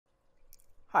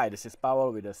Hi, this is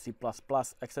Pavel with a C++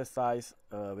 exercise.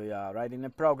 We are writing a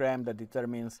program that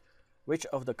determines which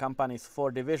of the company's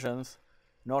 4 divisions,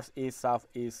 Northeast,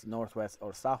 Southeast, Northwest,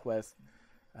 or Southwest,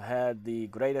 had the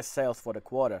greatest sales for the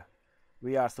quarter.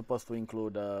 We are supposed to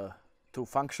include 2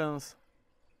 functions,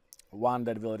 one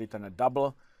that will return a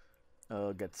double,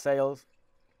 getSales.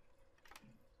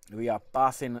 We are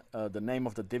passing the name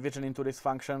of the division into this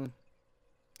function,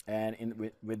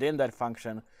 and within that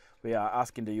function we are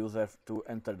asking the user to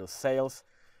enter the sales.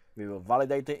 We will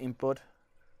validate the input.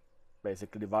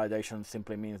 Basically, the validation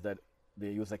simply means that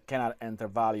the user cannot enter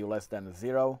value less than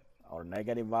 0 or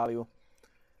negative value,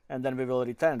 and then we will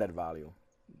return that value,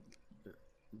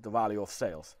 the value of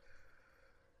sales.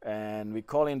 And we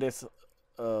call in this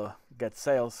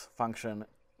getSales function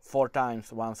 4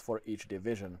 times, once for each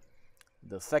division.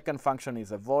 The second function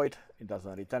is a void. It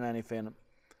doesn't return anything,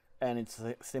 and it's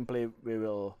simply we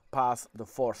will pass the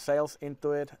 4 sales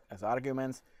into it as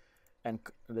arguments, and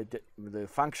the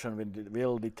function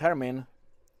will determine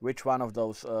which one of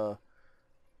those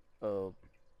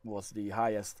was the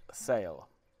highest sale.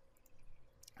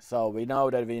 So we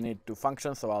know that we need 2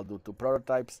 functions, so I'll do 2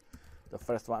 prototypes. The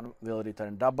first one will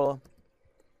return double.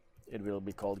 It will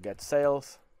be called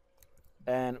getSales,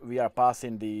 and we are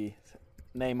passing the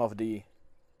name of the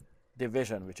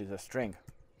division, which is a string.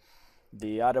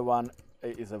 The other one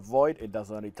is a void. It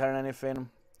doesn't return anything,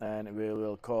 and we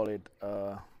will call it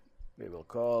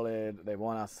they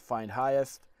want us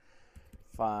findHighest,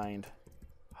 and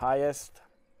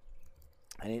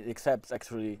it accepts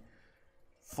actually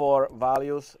 4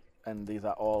 values, and these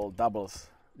are all doubles.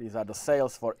 These are the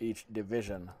sales for each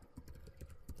division.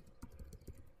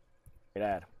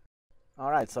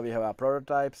 Alright, so we have our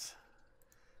prototypes.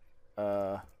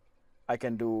 I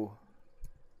can do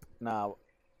now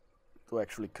to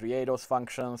actually create those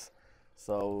functions.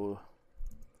 So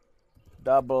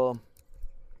double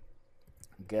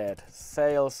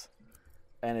getSales,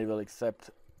 and it will accept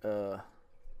this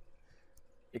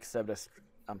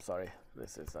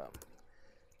is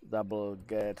double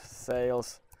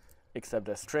getSales, accept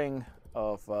a string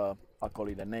of I'll call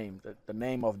it a name, the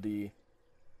name of the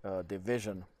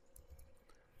division.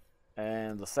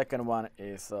 And the second one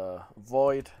is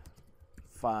void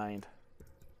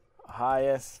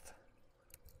findHighest,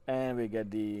 and we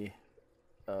get the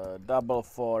double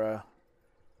for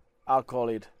I'll call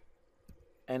it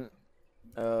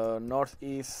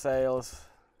northeast sales,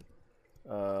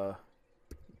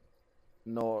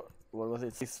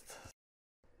 east,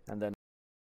 and then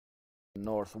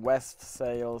northwest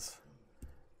sales,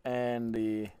 and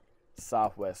the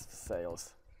southwest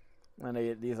sales, and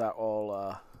these are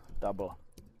all double.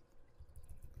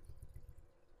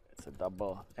 It's a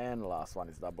double, and the last one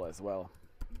is double as well.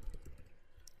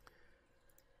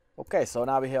 Okay, so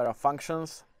now we have our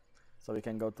functions, so we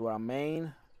can go to our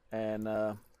main and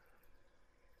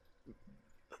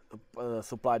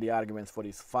supply the arguments for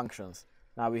these functions.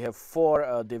 Now we have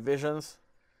 4 divisions.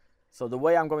 So the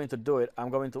way I'm going to do it, I'm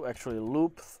going to actually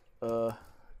loop 4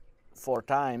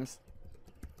 times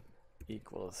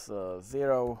equals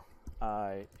 0,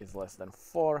 I is less than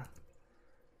 4,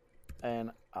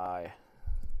 and I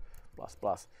plus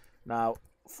plus. Now,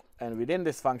 and within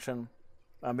this function,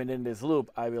 within this loop,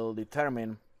 I will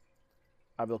determine,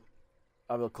 I will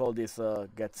call this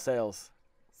getSales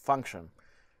function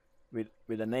with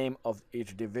the name of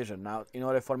each division. Now, in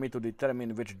order for me to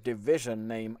determine which division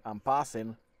name I'm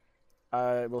passing,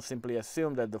 I will simply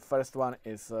assume that the first one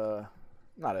is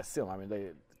not assume. I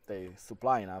mean, they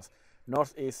supplying us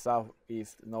northeast,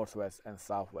 southeast, northwest, and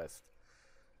southwest.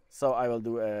 So I will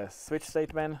do a switch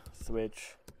statement,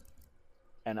 switch,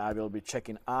 and I will be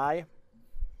checking I,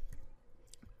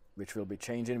 which will be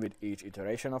changing with each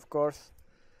iteration, of course.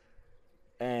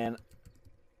 And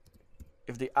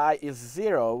if the I is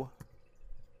 0,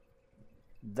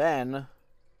 then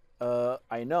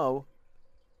I know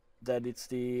that it's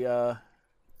the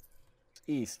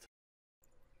east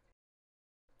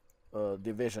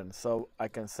division. So I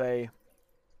can say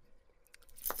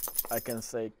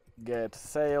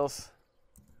getSales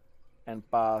and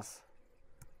pass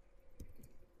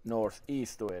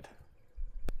northeast to it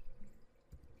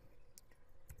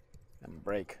and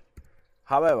break.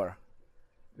 However,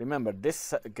 remember,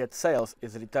 this getSales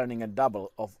is returning a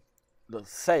double of the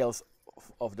sales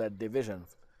of that division.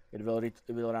 It will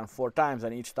run 4 times,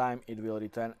 and each time it will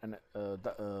return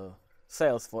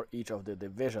sales for each of the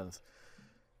divisions.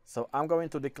 So I'm going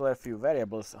to declare a few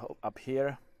variables up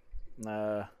here.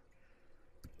 It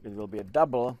will be a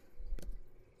double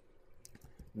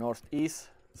northeast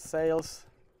sales,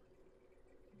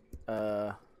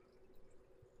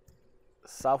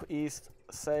 southeast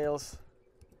sales,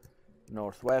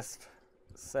 northwest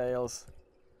sales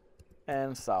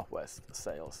and southwest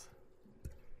sales.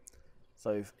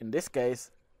 So if in this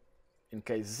case, in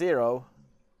case 0,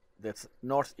 that's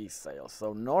northeast sales.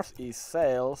 So northeast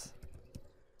sales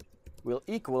will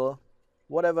equal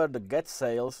whatever the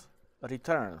getSales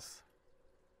returns.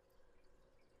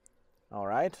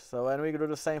 Alright, so when we do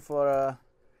the same for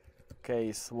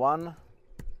case 1,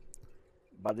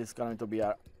 but it's going to be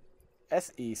our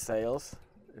SE sales,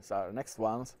 it's our next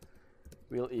ones,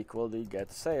 will equal the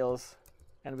getSales,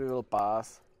 and we will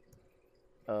pass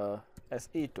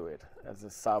SE to it as the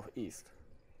southeast.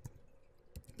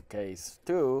 Case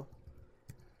 2,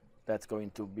 that's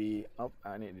going to be, oh,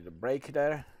 I needed a break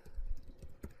there.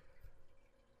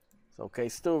 So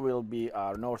case 2 will be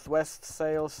our northwest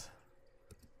sales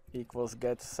equals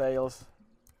getSales,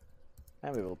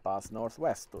 and we will pass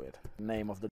northwest to it. Name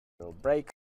of the will break,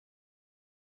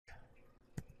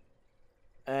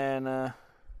 and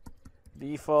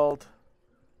default,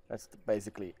 that's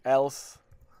basically else.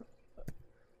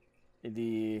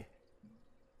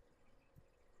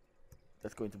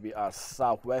 That's going to be our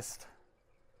southwest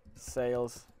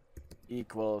sales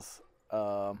equals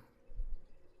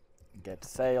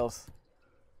getSales,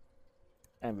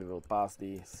 and we will pass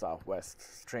the southwest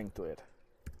string to it.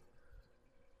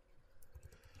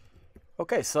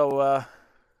 Okay, so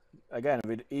again,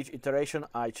 with each iteration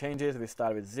I change it. We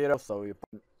start with 0, so we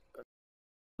put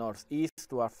northeast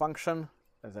to our function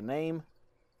as a name,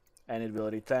 and it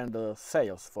will return the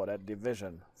sales for that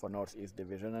division, for northeast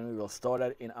division, and we will store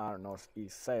that in our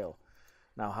northeast sale.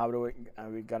 Now how do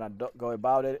we gonna go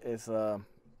about it is I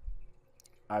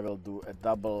will do a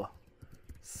double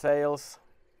sales.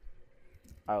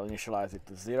 I will initialize it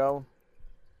to 0,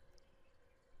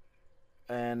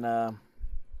 and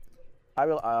I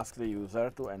will ask the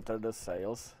user to enter the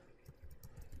sales.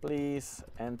 Please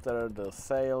enter the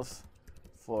sales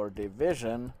for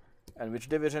division. And which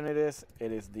division it is?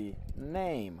 It is the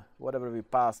name, whatever we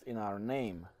passed in our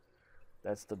name.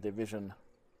 That's the division.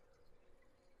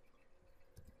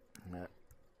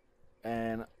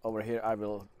 And over here I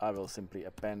will simply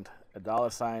append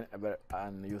a $sign,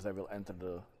 and the user will enter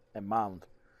the amount.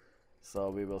 So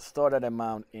we will store that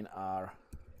amount in our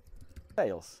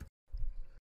sales.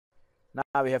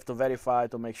 Now we have to verify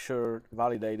to make sure,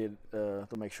 validate it,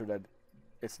 to make sure that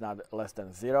it's not less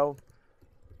than 0.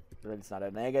 That it's not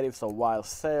a negative. So while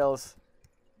sales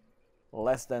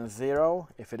less than 0,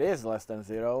 if it is less than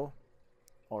 0,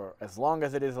 or as long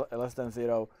as it is less than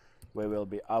 0, we will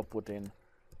be outputting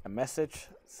a message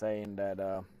saying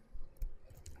that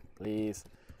please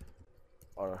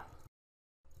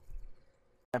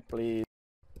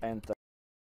enter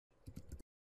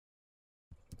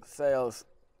sales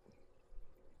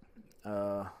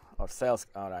or sales.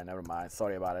 Alright, never mind,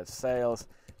 sorry about it. Sales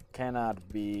cannot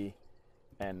be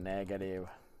a negative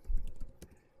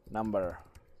number.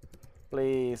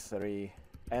 Please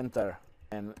re-enter,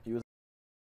 and user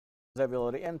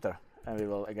will re-enter, and we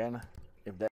will again,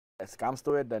 if that comes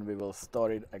to it, then we will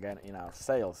store it again in our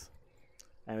sales,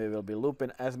 and we will be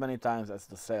looping as many times as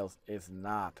the sales is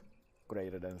not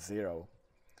greater than 0.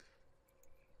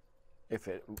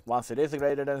 Once it is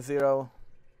greater than 0,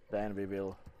 then we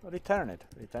will return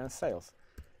sales,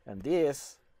 and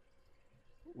this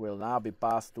will now be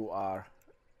passed to our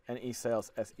NE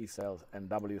sales, SE sales, and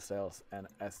W sales, and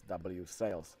SW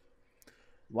sales.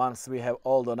 Once we have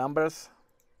all the numbers,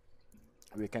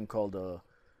 we can call the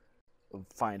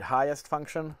findHighest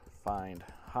function.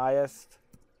 findHighest.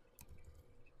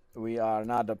 We are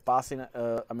not passing.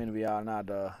 We are not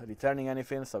returning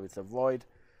anything, so it's a void.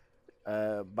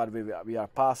 But we are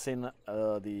passing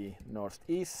the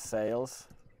northeast sales.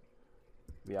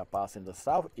 We are passing the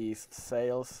southeast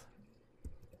sales,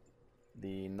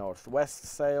 the northwest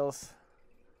sales,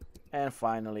 and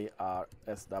finally our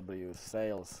SW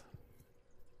sales.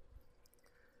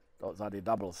 Those are the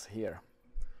doubles here.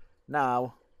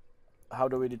 Now, how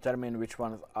do we determine which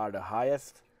ones are the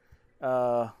highest?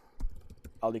 I'll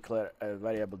declare a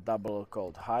variable double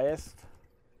called highest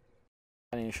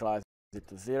and initialize it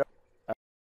to 0.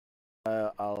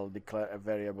 I'll declare a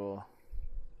variable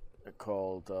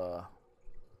called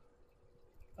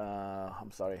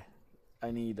I'm sorry, I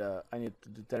need to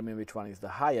determine which one is the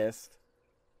highest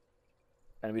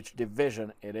and which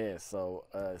division it is. So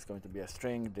it's going to be a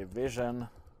string division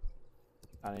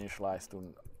and initialize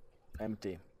to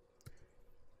empty.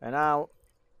 And now,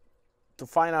 to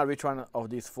find out which one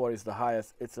of these 4 is the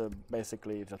highest, it's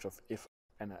basically just of if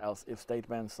and else if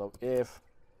statement. So if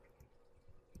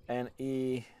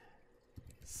NE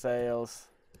sales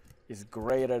is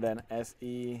greater than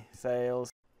SE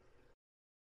sales,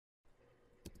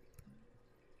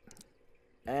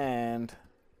 and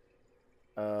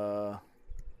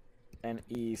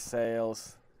NE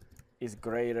sales is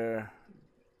greater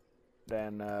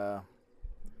than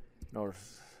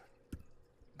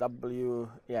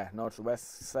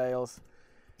Northwest sales,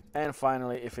 and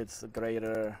finally if it's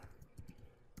greater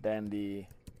than the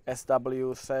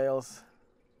SW sales.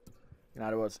 In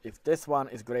other words, if this one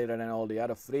is greater than all the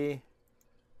other three,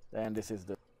 then this is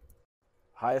the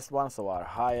highest one, so our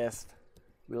highest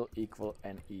will equal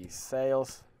NE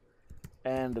sales,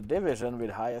 and the division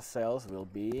with highest sales will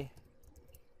be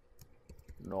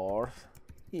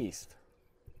Northeast.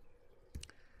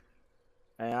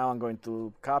 And now I'm going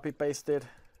to copy paste it,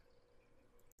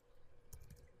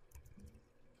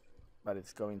 but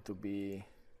it's going to be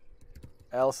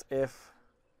else if,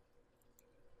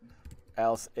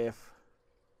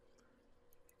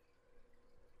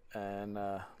 and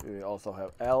we also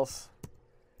have else,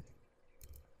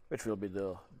 which will be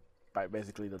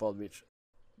basically the default, which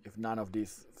if none of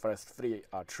these first three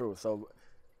are true. So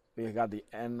we got the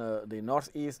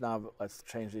northeast. Now let's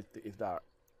change it to if the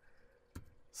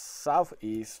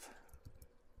southeast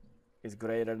is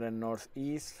greater than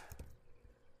northeast,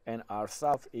 and our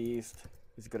southeast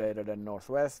is greater than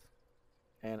northwest,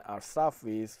 and our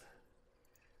southeast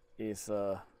is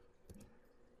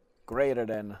greater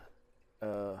than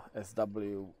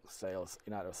SW sales,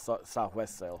 in other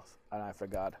southwest sales, and I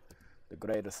forgot the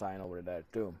greater sign over there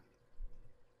too.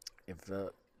 If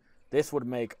this would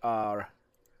make our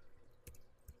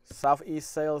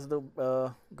southeast sales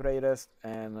the greatest,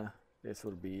 and this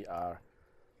would be our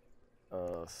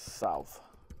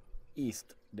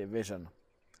southeast division.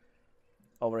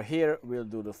 Over here we'll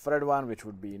do the third one, which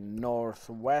would be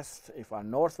northwest. If our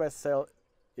northwest sale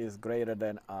is greater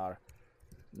than our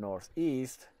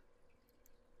northeast,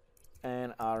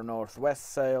 and our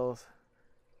northwest sales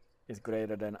is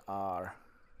greater than our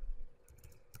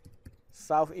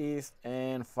southeast,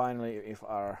 and finally if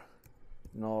our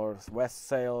northwest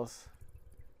sales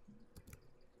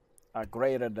are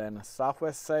greater than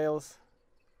southwest sales,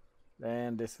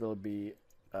 then this will be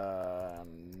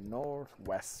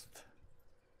northwest,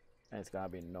 and it's gonna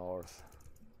be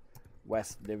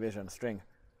northwest division string.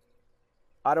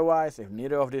 Otherwise, if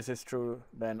neither of this is true,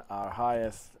 then our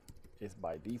highest is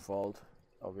by default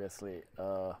obviously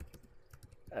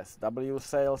SW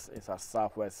sales is our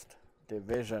southwest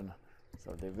division,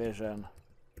 so division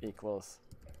equals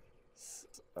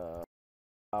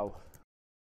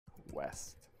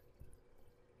southwest.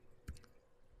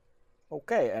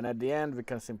 Okay, and at the end we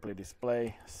can simply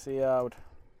display cout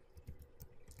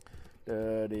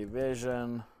the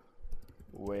division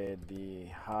with the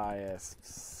highest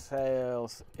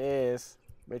sales is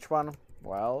which one?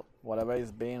 Well, whatever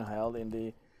is being held in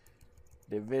the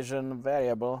division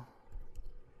variable,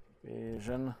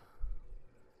 division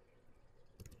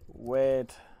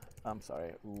with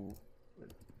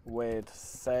with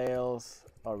sales,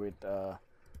 or with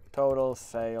total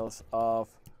sales of,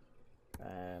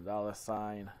 and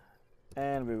 $,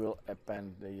 and we will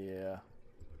append the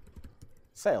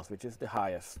sales, which is the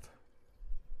highest.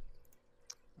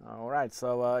 Alright,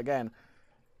 so again,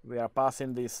 we are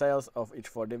passing the sales of each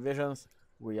 4 divisions.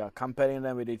 We are comparing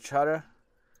them with each other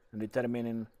and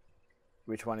determining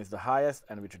which one is the highest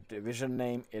and which division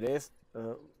name it is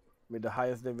with the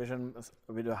highest division,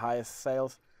 with the highest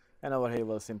sales. And over here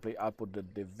we'll simply output the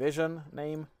division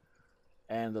name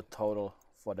and the total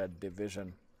for that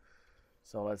division.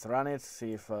 So let's run it,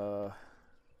 see if it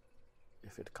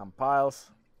compiles.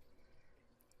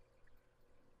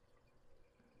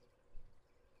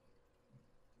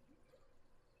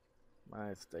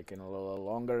 It's taking a little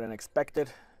longer than expected.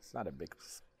 It's not a big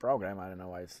program. I don't know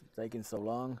why it's taking so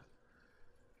long.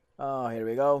 Oh, here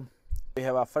we go. We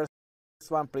have our first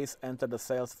one. Please enter the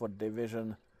sales for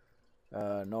division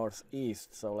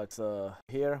northeast. So let's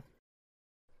here,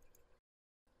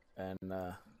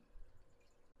 and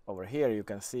over here you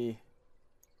can see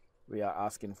we are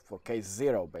asking for case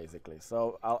 0 basically.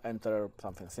 So I'll enter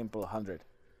something simple, 100.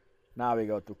 Now we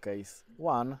go to case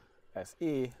 1,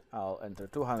 SE. I'll enter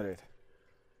 200.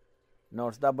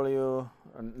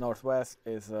 Northwest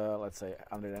is let's say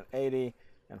 180,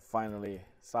 and finally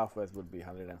southwest would be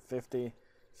 150.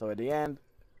 So at the end,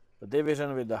 the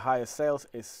division with the highest sales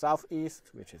is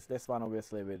southeast, which is this one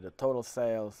obviously, with the total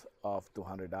sales of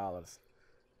 $200.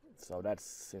 So that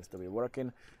seems to be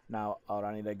working. Now I'll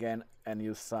run it again and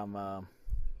use some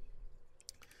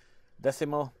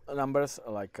decimal numbers,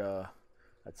 like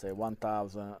let's say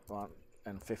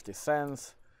 1,050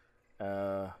 cents,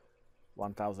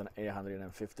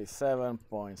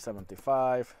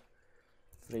 1,857.75,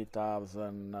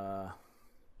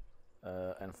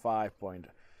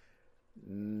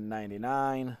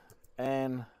 3,005.99,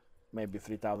 and maybe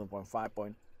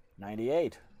 3,005.99,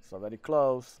 98. So very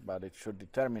close, but it should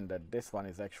determine that this one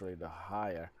is actually the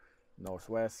higher,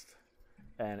 Northwest,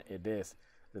 and it is.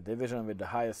 The division with the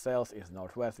highest sales is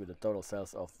Northwest with a total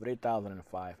sales of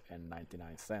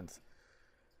 $3,005.99.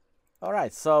 All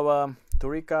right, so to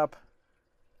recap,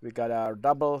 we got our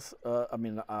doubles,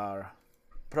 our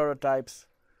prototypes.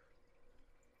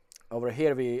 Over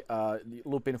here we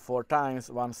loop in 4 times,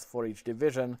 once for each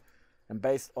division, and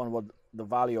based on what the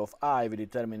value of I, we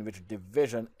determine which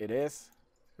division it is,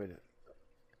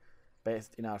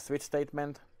 based in our switch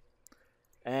statement,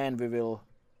 and we will,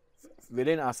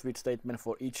 within our switch statement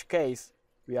for each case,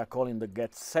 we are calling the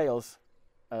getSales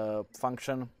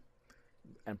function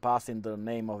and passing the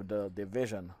name of the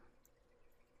division.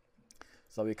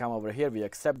 So we come over here, we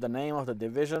accept the name of the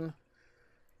division,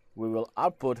 we will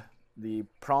output the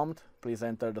prompt, please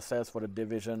enter the sales for the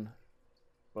division,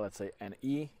 well, let's say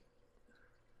NE,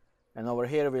 and over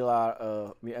here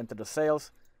we enter the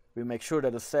sales. We make sure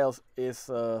that the sales is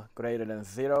greater than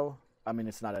 0. I mean,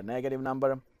 it's not a negative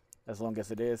number. As long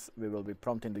as it is, we will be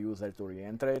prompting the user to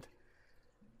re-enter it.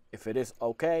 If it is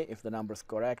okay, if the number is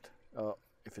correct,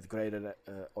 if it's greater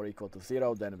or equal to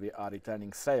 0, then we are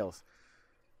returning sales.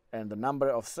 And the number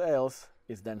of sales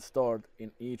is then stored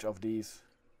in each of these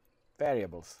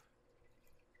variables.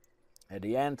 At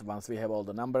the end, once we have all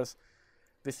the numbers,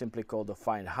 we simply call the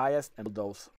findHighest and put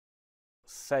those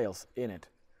sales in it.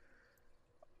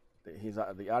 These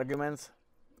are the arguments.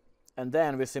 And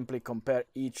then we simply compare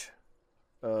each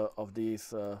of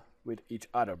these with each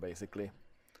other, basically.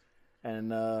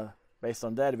 And based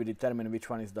on that, we determine which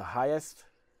one is the highest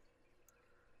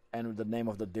and the name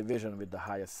of the division with the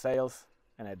highest sales.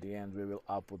 And at the end, we will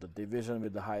output the division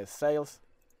with the highest sales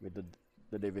with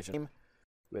the division name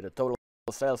with the total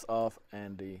sales of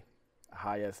and the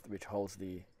highest, which holds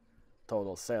the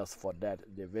total sales for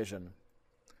that division.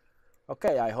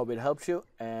 Okay, I hope it helps you,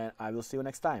 and I will see you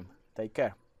next time. Take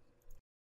care.